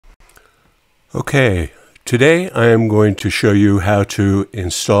Okay, today I am going to show you how to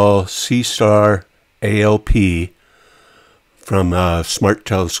install SeeStar ALP from Smart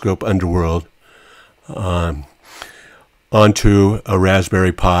Telescope Underworld onto a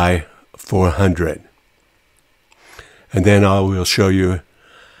Raspberry Pi 400. And then I will show you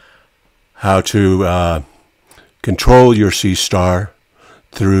how to control your SeeStar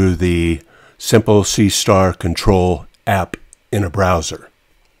through the Simple SeeStar Control App in a browser.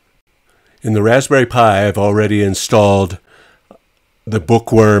 In the Raspberry Pi, I've already installed the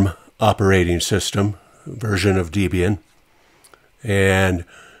Bookworm operating system version of Debian, and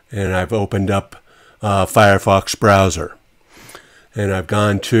I've opened up Firefox browser, and I've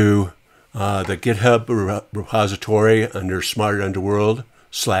gone to the GitHub repository under Smart Underworld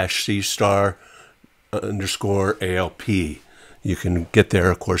 /SeeStar_ALP. You can get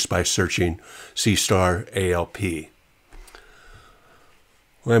there, of course, by searching SeeStar ALP.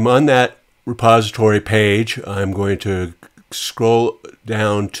 When I'm on that repository page, I'm going to scroll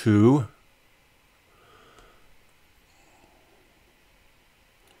down to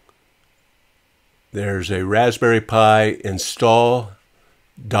there's a Raspberry Pi install.md.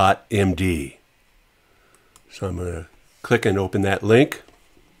 So I'm going to click and open that link.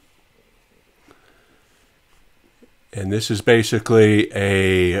 And this is basically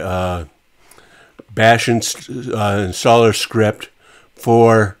a bash installer script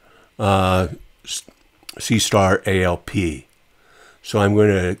for SeeStar ALP. So I'm going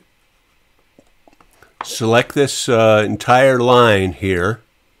to select this entire line here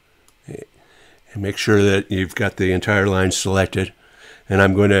and make sure that you've got the entire line selected, and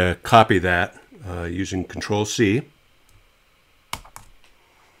I'm going to copy that using Control C.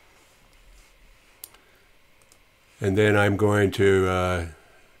 And then I'm going to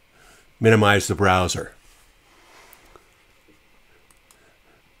minimize the browser.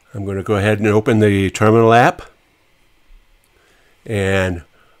 I'm going to go ahead and open the terminal app, and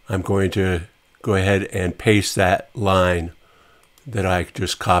I'm going to go ahead and paste that line that I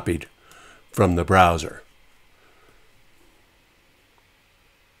just copied from the browser.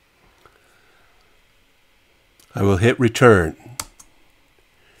 I will hit return,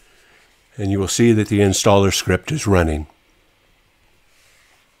 and you will see that the installer script is running.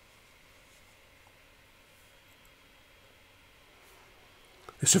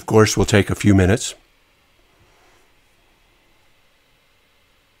 This, of course, will take a few minutes.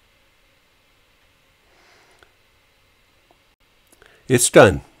 It's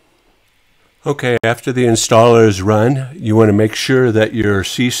done. Okay, after the installer is run, you want to make sure that your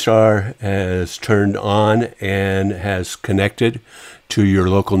SeeStar has turned on and has connected to your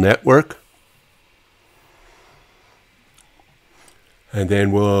local network. And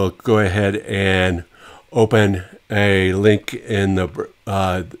then we'll go ahead and open a link in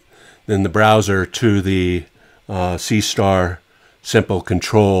the browser to the SeeStar Simple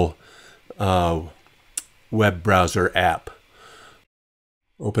Control web browser app.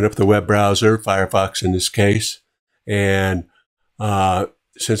 Open up the web browser, Firefox in this case, and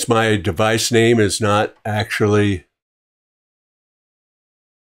since my device name is not actually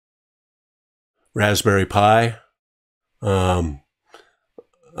Raspberry Pi, I'm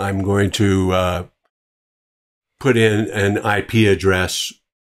going to put in an IP address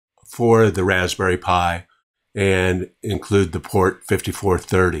for the Raspberry Pi and include the port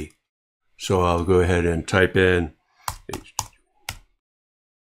 5430. So I'll go ahead and type in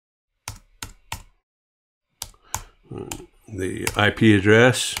the IP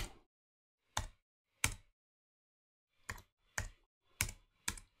address,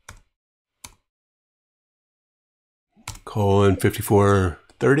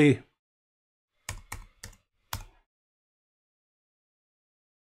 :5430,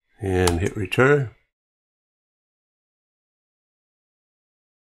 and hit return.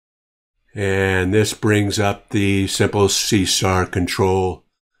 And this brings up the Simple SeeStar Control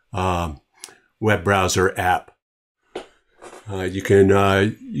web browser app. You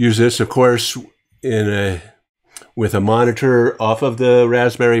can use this, of course, with a monitor off of the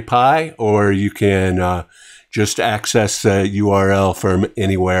Raspberry Pi, or you can just access the URL from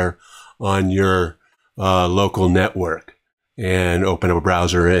anywhere on your local network and open a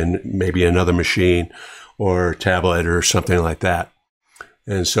browser in maybe another machine or tablet or something like that.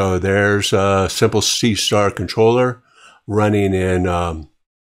 And so there's a Simple SeeStar controller running in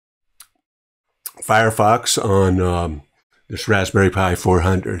Firefox on this Raspberry Pi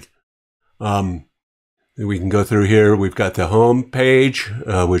 400. We can go through here. We've got the home page,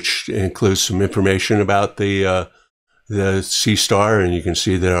 which includes some information about the SeeStar, and you can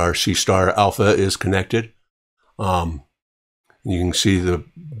see that our SeeStar Alpha is connected. You can see the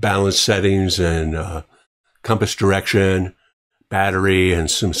balance settings and compass direction, battery, and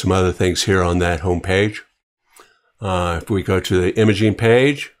some other things here on that home page. If we go to the imaging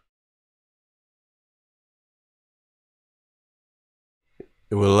page,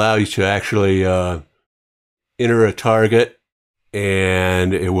 it will allow you to actually enter a target,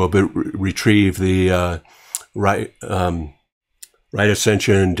 and it will retrieve the right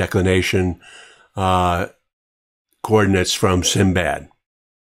ascension, declination coordinates from SimBad.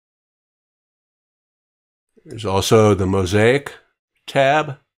 There's also the mosaic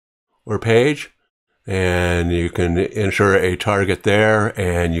tab or page, and you can enter a target there,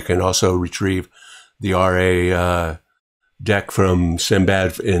 and you can also retrieve the RA deck from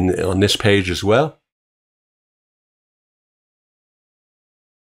SimBad on this page as well.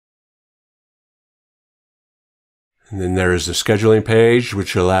 And then there is the scheduling page,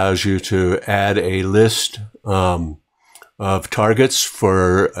 which allows you to add a list of targets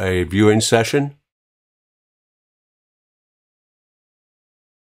for a viewing session.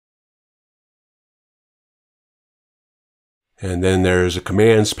 And then there's a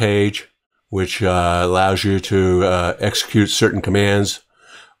commands page, which allows you to execute certain commands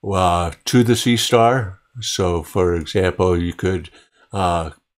to the SeeStar. So, for example, you can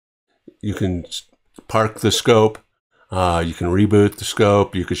park the scope, you can reboot the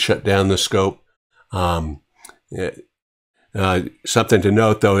scope, you could shut down the scope. Something to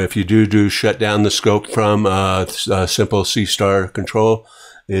note, though, if you do shut down the scope from Simple SeeStar Control,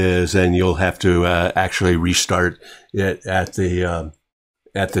 is then you'll have to actually restart it at the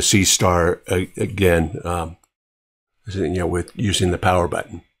SeeStar again, with using the power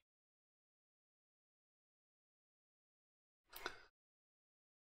button.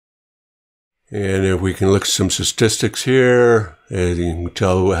 And if we can look at some statistics here, and you can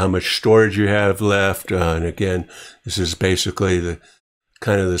tell how much storage you have left. And again, this is basically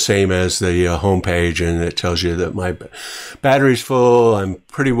kind of the same as the home page, and it tells you that my battery's full, I'm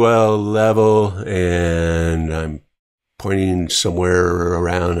pretty well level, and I'm pointing somewhere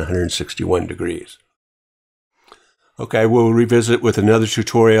around 161 degrees. Okay, we'll revisit with another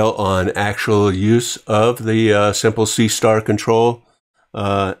tutorial on actual use of the Simple SeeStar Control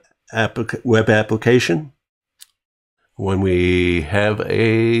web application when we have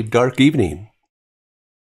a dark evening.